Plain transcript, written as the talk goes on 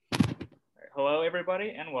Hello,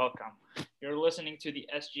 everybody, and welcome. You're listening to the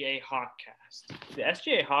SGA Hawkcast. The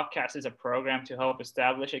SGA Hawkcast is a program to help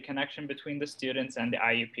establish a connection between the students and the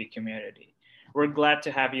IUP community. We're glad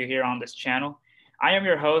to have you here on this channel. I am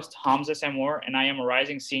your host, Hamza Samor, and I am a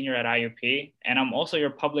rising senior at IUP, and I'm also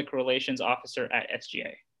your public relations officer at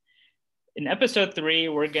SGA. In episode 3,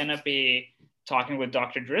 we're going to be talking with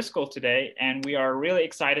Dr. Driscoll today, and we are really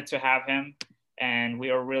excited to have him. And we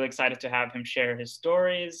are really excited to have him share his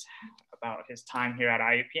stories about his time here at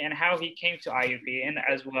IUP and how he came to IUP, and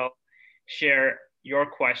as well share your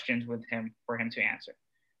questions with him for him to answer.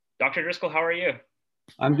 Dr. Driscoll, how are you?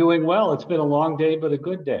 I'm doing well. It's been a long day, but a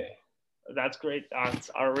good day. That's great. It's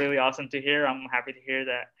really awesome to hear. I'm happy to hear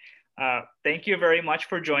that. Thank you very much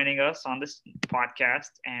for joining us on this podcast,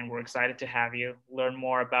 and we're excited to have you learn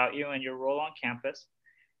more about you and your role on campus.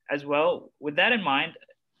 As well, with that in mind,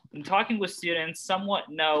 in talking with students, somewhat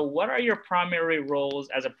know what are your primary roles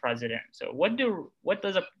as a president. So what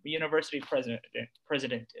does a university president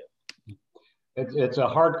do? It's a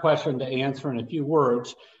hard question to answer in a few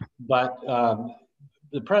words, but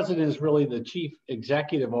the president is really the chief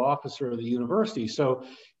executive officer of the university, so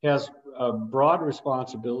has broad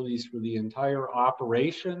responsibilities for the entire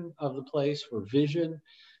operation of the place, for vision,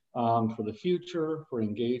 for the future, for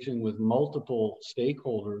engaging with multiple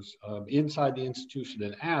stakeholders inside the institution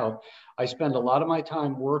and out. I spend a lot of my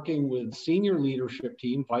time working with senior leadership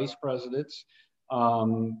team, vice presidents,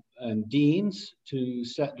 and deans to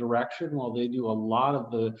set direction while they do a lot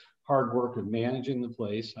of the hard work of managing the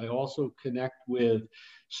place. I also connect with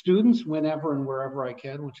students whenever and wherever I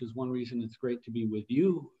can, which is one reason it's great to be with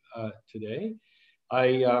you today.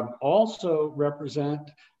 I also represent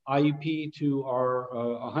IUP to our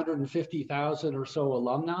 150,000 or so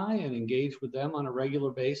alumni and engage with them on a regular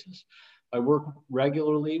basis. I work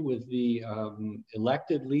regularly with the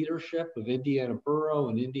elected leadership of Indiana Borough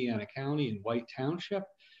and Indiana County and White Township.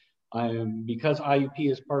 Because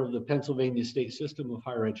IUP is part of the Pennsylvania State System of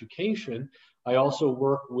Higher Education, I also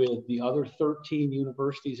work with the other 13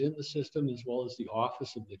 universities in the system, as well as the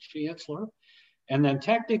Office of the Chancellor. And then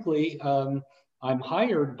technically, I'm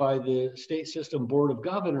hired by the State System Board of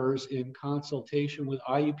Governors in consultation with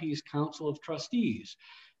IUP's Council of Trustees.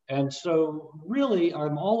 And so really,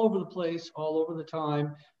 I'm all over the place, all over the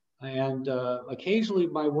time. And occasionally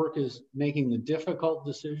my work is making the difficult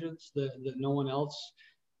decisions that no one else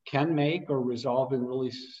can make, or resolving really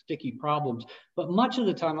sticky problems. But much of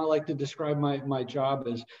the time I like to describe my job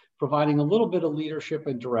as providing a little bit of leadership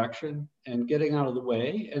and direction and getting out of the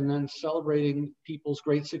way, and then celebrating people's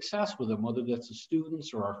great success with them, whether that's the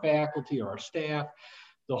students or our faculty or our staff.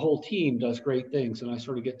 The whole team does great things, and I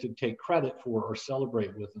sort of get to take credit for or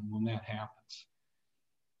celebrate with them when that happens.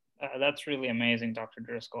 That's really amazing, Dr.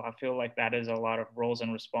 Driscoll. I feel like that is a lot of roles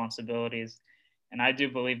and responsibilities. And I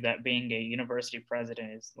do believe that being a university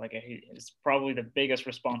president is probably the biggest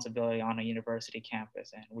responsibility on a university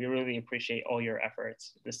campus. And we really appreciate all your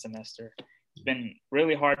efforts this semester. It's been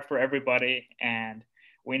really hard for everybody, and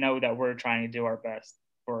we know that we're trying to do our best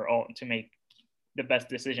to make the best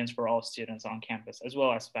decisions for all students on campus, as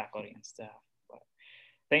well as faculty and staff. But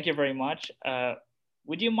thank you very much.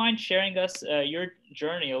 Would you mind sharing us your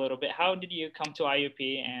journey a little bit? How did you come to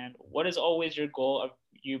IUP, and what is always your goal of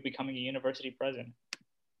you becoming a university president?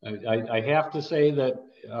 I have to say that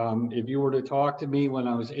if you were to talk to me when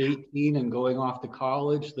I was 18 and going off to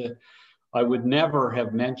college, that I would never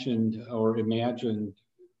have mentioned or imagined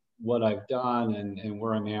what I've done and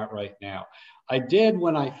where I'm at right now. I did,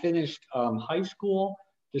 when I finished high school,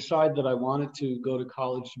 decide that I wanted to go to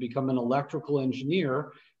college to become an electrical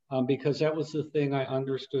engineer because that was the thing I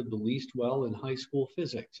understood the least well in high school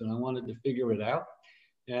physics, and I wanted to figure it out.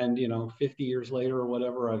 And 50 years later or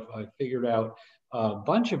whatever, I've figured out a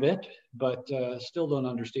bunch of it, but still don't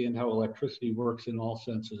understand how electricity works in all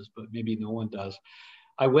senses, but maybe no one does.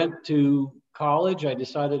 I went to college. I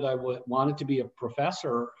decided I wanted to be a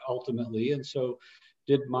professor ultimately, and so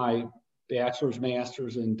did my bachelor's,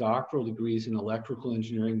 master's, and doctoral degrees in electrical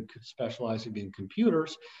engineering, specializing in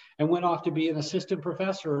computers, and went off to be an assistant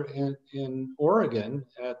professor in Oregon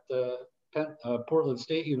at the Portland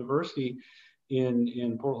State University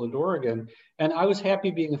in Portland, Oregon. And I was happy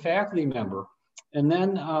being a faculty member. And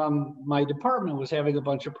then my department was having a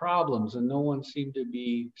bunch of problems and no one seemed to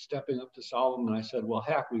be stepping up to solve them. And I said, well,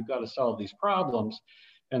 heck, we've got to solve these problems.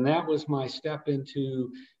 And that was my step into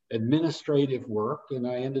administrative work. And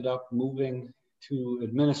I ended up moving to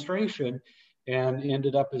administration and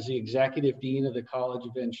ended up as the executive dean of the College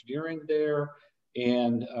of Engineering there,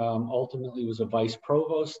 and ultimately was a vice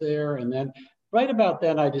provost there. And then right about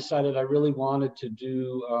then, I decided I really wanted to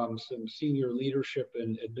do some senior leadership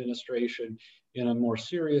and administration in a more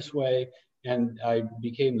serious way. and I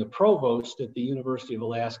became the provost at the University of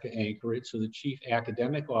Alaska Anchorage, so the chief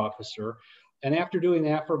academic officer. And after doing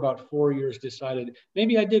that for about 4 years, decided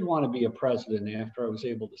maybe I did want to be a president after I was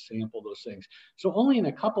able to sample those things. So only in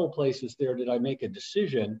a couple of places there did I make a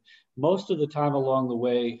decision. Most of the time along the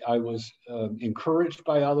way, I was encouraged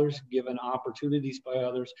by others, given opportunities by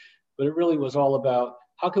others, but it really was all about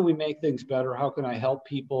how can we make things better? How can I help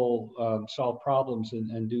people solve problems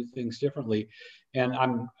and do things differently? And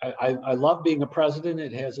I love being a president.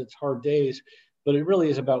 It has its hard days, but it really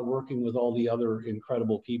is about working with all the other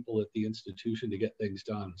incredible people at the institution to get things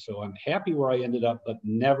done. So I'm happy where I ended up, but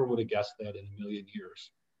never would have guessed that in a million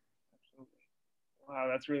years. Absolutely. Wow,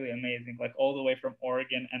 that's really amazing. Like all the way from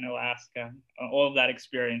Oregon and Alaska, all of that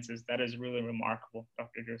experiences, that is really remarkable,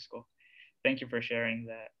 Dr. Driscoll. Thank you for sharing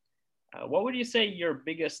that. What would you say your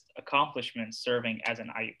biggest accomplishment serving as an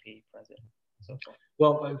IUP president so far?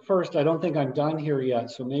 Well, first, I don't think I'm done here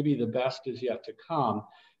yet, so maybe the best is yet to come.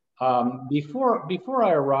 Before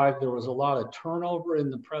I arrived, there was a lot of turnover in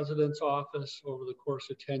the president's office over the course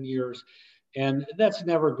of 10 years, and that's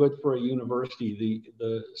never good for a university.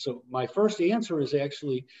 So my first answer is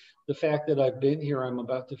actually the fact that I've been here. I'm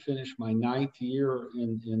about to finish my 9th year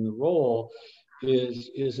in the role.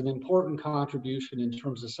 Is an important contribution in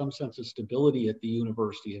terms of some sense of stability at the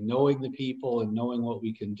university and knowing the people and knowing what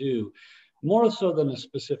we can do, more so than a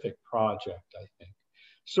specific project, I think.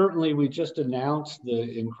 Certainly, we just announced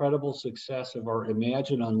the incredible success of our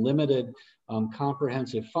Imagine Unlimited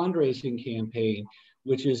comprehensive fundraising campaign,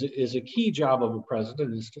 which is a key job of a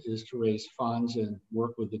president, is to raise funds and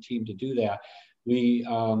work with the team to do that. We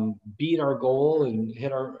beat our goal and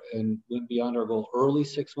went beyond our goal early,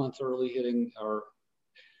 6 months early,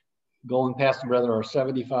 going past our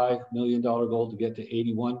 $75 million goal to get to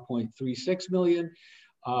 81.36 million.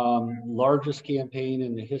 Largest campaign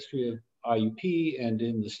in the history of IUP and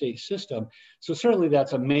in the state system. So certainly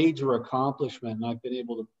that's a major accomplishment, and I've been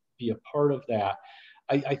able to be a part of that.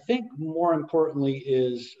 I think more importantly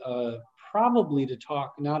is probably to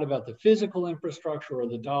talk not about the physical infrastructure or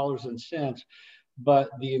the dollars and cents, but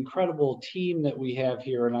the incredible team that we have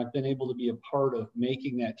here. And I've been able to be a part of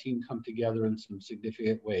making that team come together in some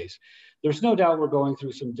significant ways. There's no doubt we're going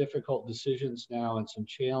through some difficult decisions now and some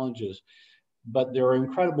challenges, but there are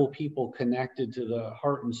incredible people connected to the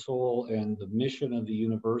heart and soul and the mission of the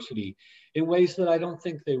university in ways that I don't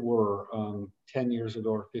think they were 10 years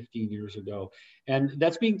ago or 15 years ago. And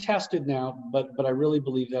that's being tested now, but I really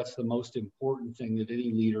believe that's the most important thing that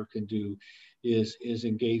any leader can do is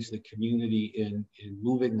engage the community in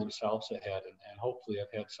moving themselves ahead. And hopefully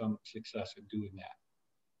I've had some success in doing that.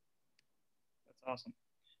 That's awesome.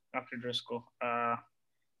 Dr. Driscoll, of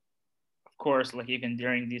course, like even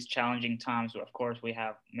during these challenging times, of course, we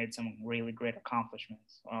have made some really great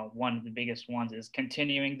accomplishments. One of the biggest ones is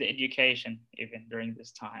continuing the education even during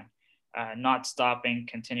this time, not stopping,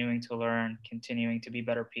 continuing to learn, continuing to be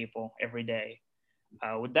better people every day.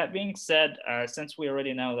 With that being said, since we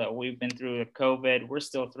already know that we've been through the COVID, we're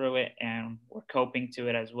still through it and we're coping to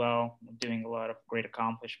it as well, doing a lot of great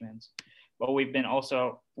accomplishments. But we've been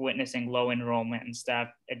also witnessing low enrollment and staff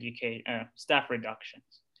reductions.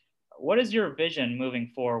 What is your vision moving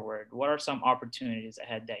forward? What are some opportunities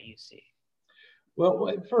ahead that you see?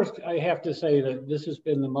 Well, first, I have to say that this has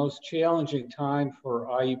been the most challenging time for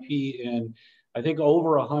IUP in, I think,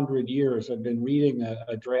 over 100 years. I've been reading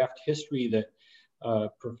a draft history that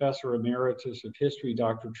Professor Emeritus of History,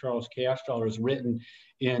 Dr. Charles Cashdaller, has written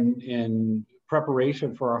in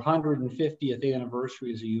preparation for our 150th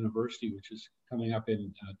anniversary as a university, which is coming up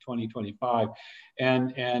in 2025.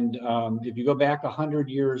 And if you go back 100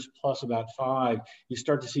 years plus about 5, you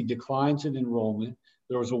start to see declines in enrollment.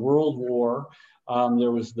 There was a world war.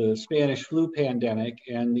 There was the Spanish flu pandemic,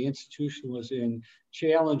 and the institution was in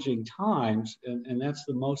challenging times, and that's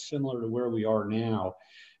the most similar to where we are now.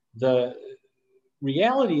 The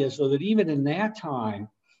reality is, though, that even in that time,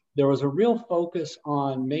 there was a real focus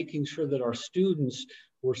on making sure that our students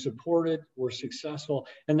were supported, were successful,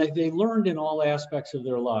 and that they learned in all aspects of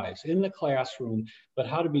their lives, in the classroom, but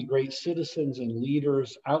how to be great citizens and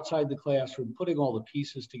leaders outside the classroom, putting all the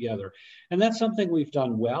pieces together. And that's something we've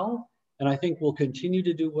done well, and I think we'll continue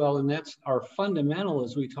to do well, and that's our fundamental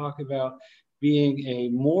as we talk about being a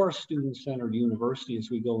more student-centered university as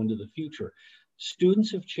we go into the future.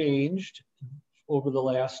 Students have changed over the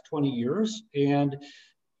last 20 years, and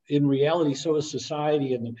in reality, so has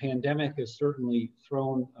society, and the pandemic has certainly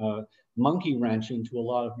thrown a monkey wrench into a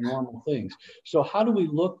lot of normal things. So how do we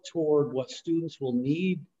look toward what students will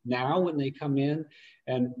need now when they come in,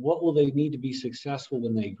 and what will they need to be successful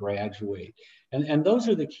when they graduate? And those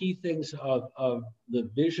are the key things of the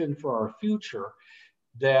vision for our future.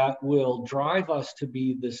 that will drive us to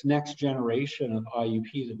be this next generation of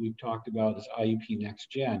IUP that we've talked about as IUP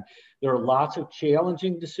Next Gen. There are lots of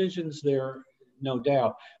challenging decisions there, no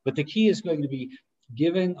doubt, but the key is going to be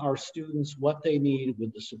giving our students what they need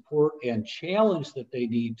with the support and challenge that they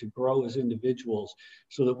need to grow as individuals,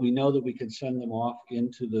 so that we know that we can send them off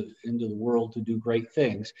into the world to do great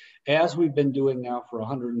things, as we've been doing now for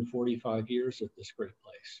 145 years at this great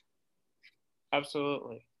place.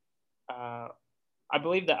 Absolutely. I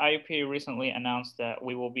believe that IUP recently announced that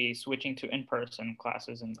we will be switching to in-person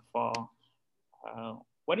classes in the fall.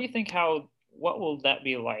 What do you think, what will that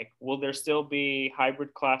be like? Will there still be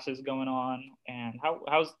hybrid classes going on? And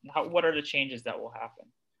what are the changes that will happen?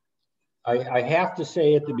 I have to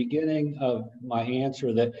say at the beginning of my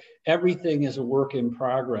answer that everything is a work in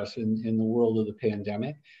progress in the world of the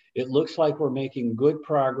pandemic. It looks like we're making good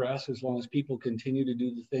progress as long as people continue to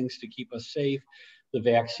do the things to keep us safe. The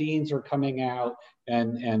vaccines are coming out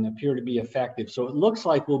and appear to be effective. So it looks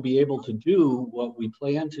like we'll be able to do what we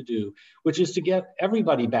plan to do, which is to get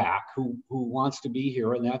everybody back who wants to be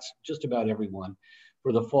here, and that's just about everyone,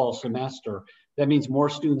 for the fall semester. That means more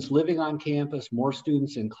students living on campus, more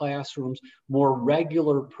students in classrooms, more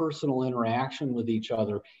regular personal interaction with each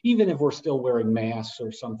other, even if we're still wearing masks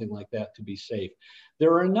or something like that to be safe.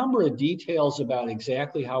 There are a number of details about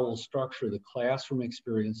exactly how we'll structure the classroom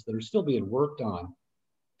experience that are still being worked on.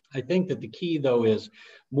 I think that the key, though, is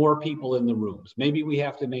more people in the rooms. Maybe we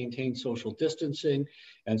have to maintain social distancing,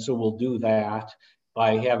 and so we'll do that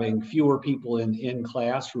by having fewer people in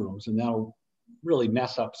classrooms, and that'll really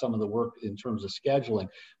mess up some of the work in terms of scheduling.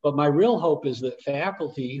 But my real hope is that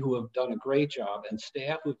faculty who have done a great job and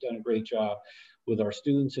staff who've done a great job with our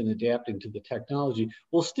students in adapting to the technology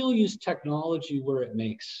will still use technology where it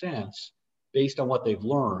makes sense based on what they've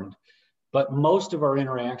learned. But most of our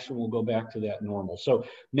interaction will go back to that normal. So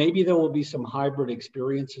maybe there will be some hybrid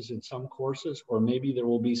experiences in some courses, or maybe there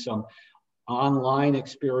will be some online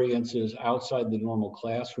experiences outside the normal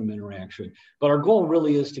classroom interaction. But our goal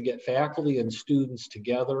really is to get faculty and students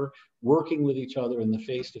together, working with each other in the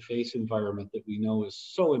face-to-face environment that we know is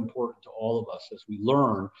so important to all of us as we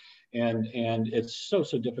learn. And it's so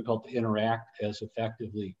difficult to interact as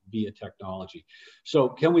effectively via technology. So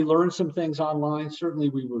can we learn some things online? Certainly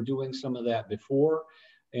we were doing some of that before,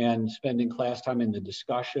 and spending class time in the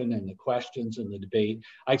discussion and the questions and the debate.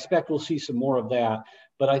 I expect we'll see some more of that,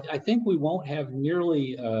 but I think we won't have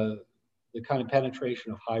nearly the kind of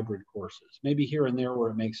penetration of hybrid courses. Maybe here and there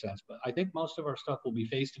where it makes sense, but I think most of our stuff will be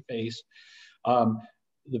face-to-face.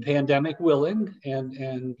 The pandemic willing,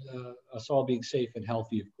 and us all being safe and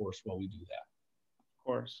healthy, of course, while we do that. Of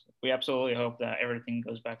course, we absolutely hope that everything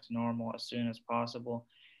goes back to normal as soon as possible.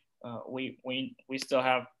 We still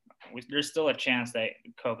have, there's still a chance that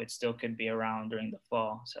COVID still could be around during the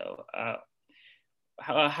fall. So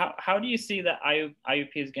how do you see that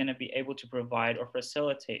IUP is going to be able to provide or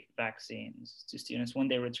facilitate vaccines to students when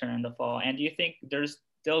they return in the fall? And do you think there's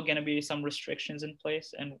still going to be some restrictions in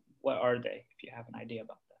place? And what are they, if you have an idea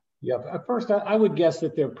about that? Yeah, at first I would guess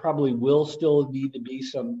that there probably will still need to be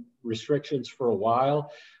some restrictions for a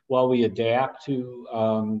while we adapt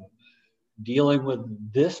to dealing with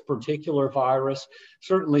this particular virus.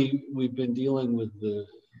 Certainly, we've been dealing with the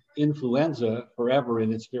influenza forever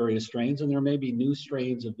in its various strains, and there may be new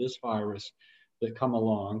strains of this virus that come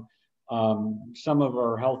along. Some of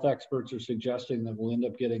our health experts are suggesting that we'll end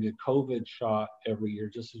up getting a COVID shot every year,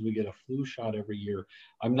 just as we get a flu shot every year.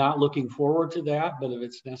 I'm not looking forward to that, but if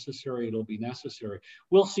it's necessary, it'll be necessary.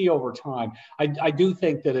 We'll see over time. I do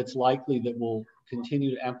think that it's likely that we'll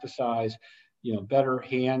continue to emphasize better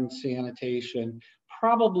hand sanitation.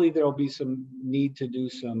 Probably there'll be some need to do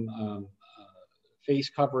some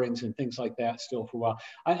face coverings and things like that still for a while.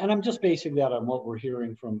 And I'm just basing that on what we're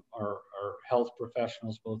hearing from our health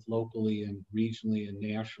professionals, both locally and regionally and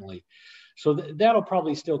nationally. So that'll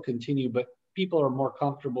probably still continue, but people are more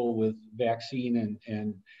comfortable with vaccine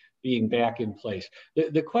and being back in place.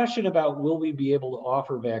 The question about will we be able to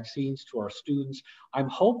offer vaccines to our students, I'm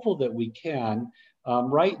hopeful that we can.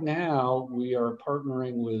 Right now, we are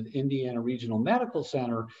partnering with Indiana Regional Medical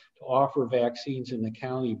Center to offer vaccines in the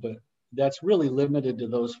county, but that's really limited to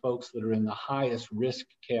those folks that are in the highest risk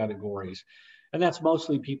categories. And that's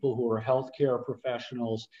mostly people who are healthcare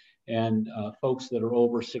professionals and folks that are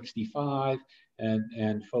over 65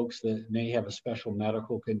 and folks that may have a special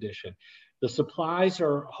medical condition. The supplies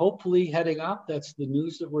are hopefully heading up. That's the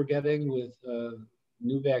news that we're getting with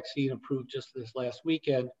new vaccine approved just this last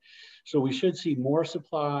weekend. So we should see more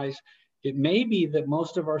supplies. It may be that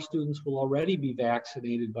most of our students will already be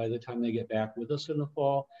vaccinated by the time they get back with us in the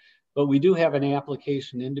fall. But we do have an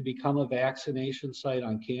application in to become a vaccination site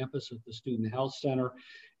on campus at the Student Health Center.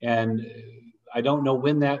 And I don't know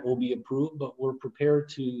when that will be approved, but we're prepared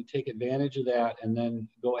to take advantage of that and then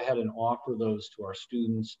go ahead and offer those to our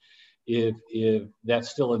students if that's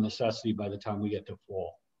still a necessity by the time we get to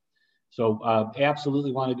fall. So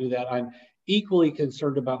absolutely want to do that. I'm equally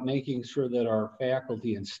concerned about making sure that our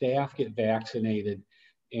faculty and staff get vaccinated.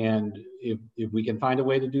 And if we can find a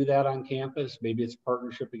way to do that on campus, maybe it's a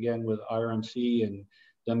partnership again with IRMC and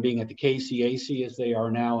them being at the KCAC as they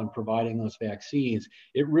are now and providing those vaccines,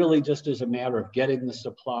 it really just is a matter of getting the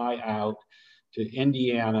supply out to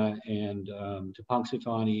Indiana and to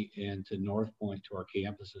Punxsutawney and to North Point, to our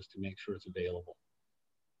campuses, to make sure it's available.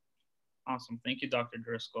 Awesome. Thank you, Dr.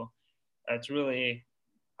 Driscoll.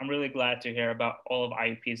 I'm really glad to hear about all of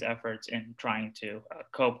IUP's efforts in trying to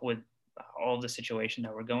cope with all of the situation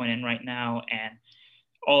that we're going in right now, and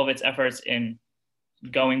all of its efforts in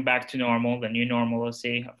going back to normal, the new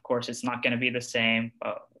normalcy. Of course, it's not going to be the same,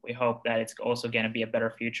 but we hope that it's also going to be a better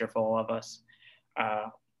future for all of us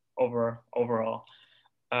overall.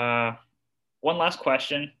 One last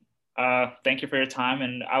question. Thank you for your time.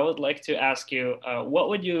 And I would like to ask you, what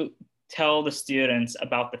would you tell the students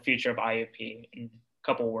about the future of IUP in a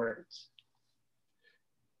couple words?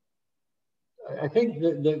 I think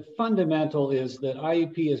the fundamental is that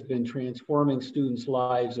IUP has been transforming students'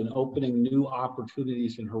 lives and opening new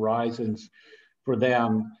opportunities and horizons for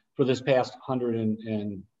them for this past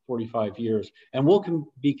 145 years. And we'll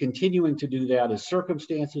be continuing to do that as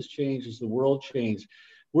circumstances change, as the world changes.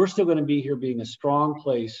 We're still going to be here being a strong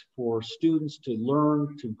place for students to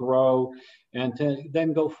learn, to grow, and to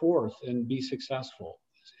then go forth and be successful.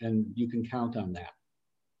 And you can count on that.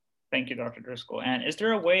 Thank you, Dr. Driscoll. And is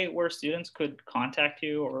there a way where students could contact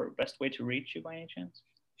you, or best way to reach you by any chance?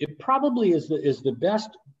 It probably is the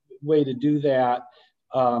best way to do that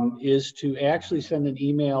is to actually send an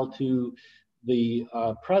email to the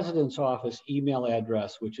President's Office email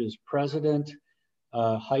address, which is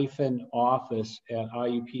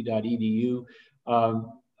president-office@iup.edu.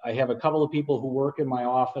 I have a couple of people who work in my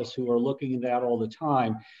office who are looking at that all the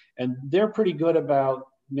time, and they're pretty good about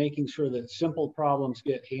making sure that simple problems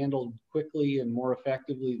get handled quickly and more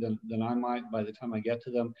effectively than I might by the time I get to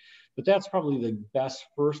them. But that's probably the best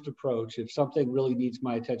first approach. If something really needs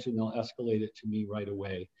my attention, they'll escalate it to me right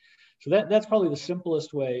away. So that's probably the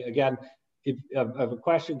simplest way. Again, if a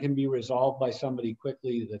question can be resolved by somebody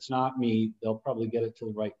quickly that's not me, they'll probably get it to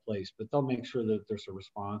the right place, but they'll make sure that there's a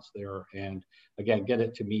response there, and again, get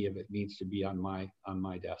it to me if it needs to be on my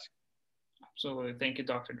desk. Absolutely. Thank you,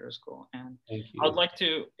 Dr. Driscoll. And thank you. I'd like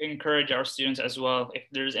to encourage our students as well. If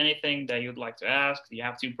there's anything that you'd like to ask, you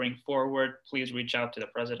have to bring forward, please reach out to the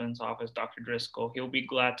President's Office, Dr. Driscoll. He'll be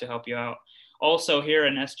glad to help you out. Also here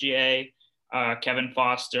in SGA, Kevin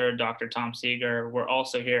Foster, Dr. Tom Seeger, we're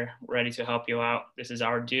also here ready to help you out. This is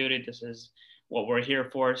our duty. This is what we're here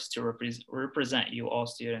for, is to represent you all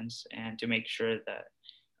students and to make sure that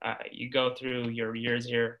you go through your years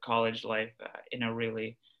here, college life, in a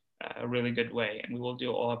really good way. And we will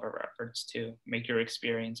do all of our efforts to make your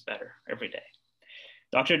experience better every day.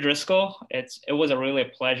 Dr. Driscoll, it was really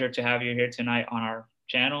a pleasure to have you here tonight on our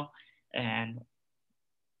channel. And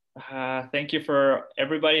thank you for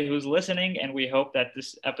everybody who's listening. And we hope that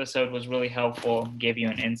this episode was really helpful, gave you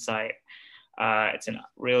an insight. It's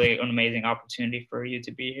really an amazing opportunity for you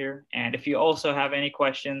to be here. And if you also have any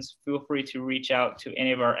questions, feel free to reach out to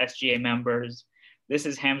any of our SGA members. This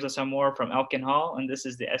is Hamza Samor from Elkin Hall, and this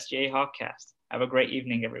is the SGA Hawkcast. Have a great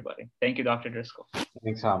evening, everybody. Thank you, Dr. Driscoll.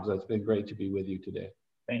 Thanks, Hamza. It's been great to be with you today.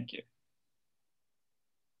 Thank you.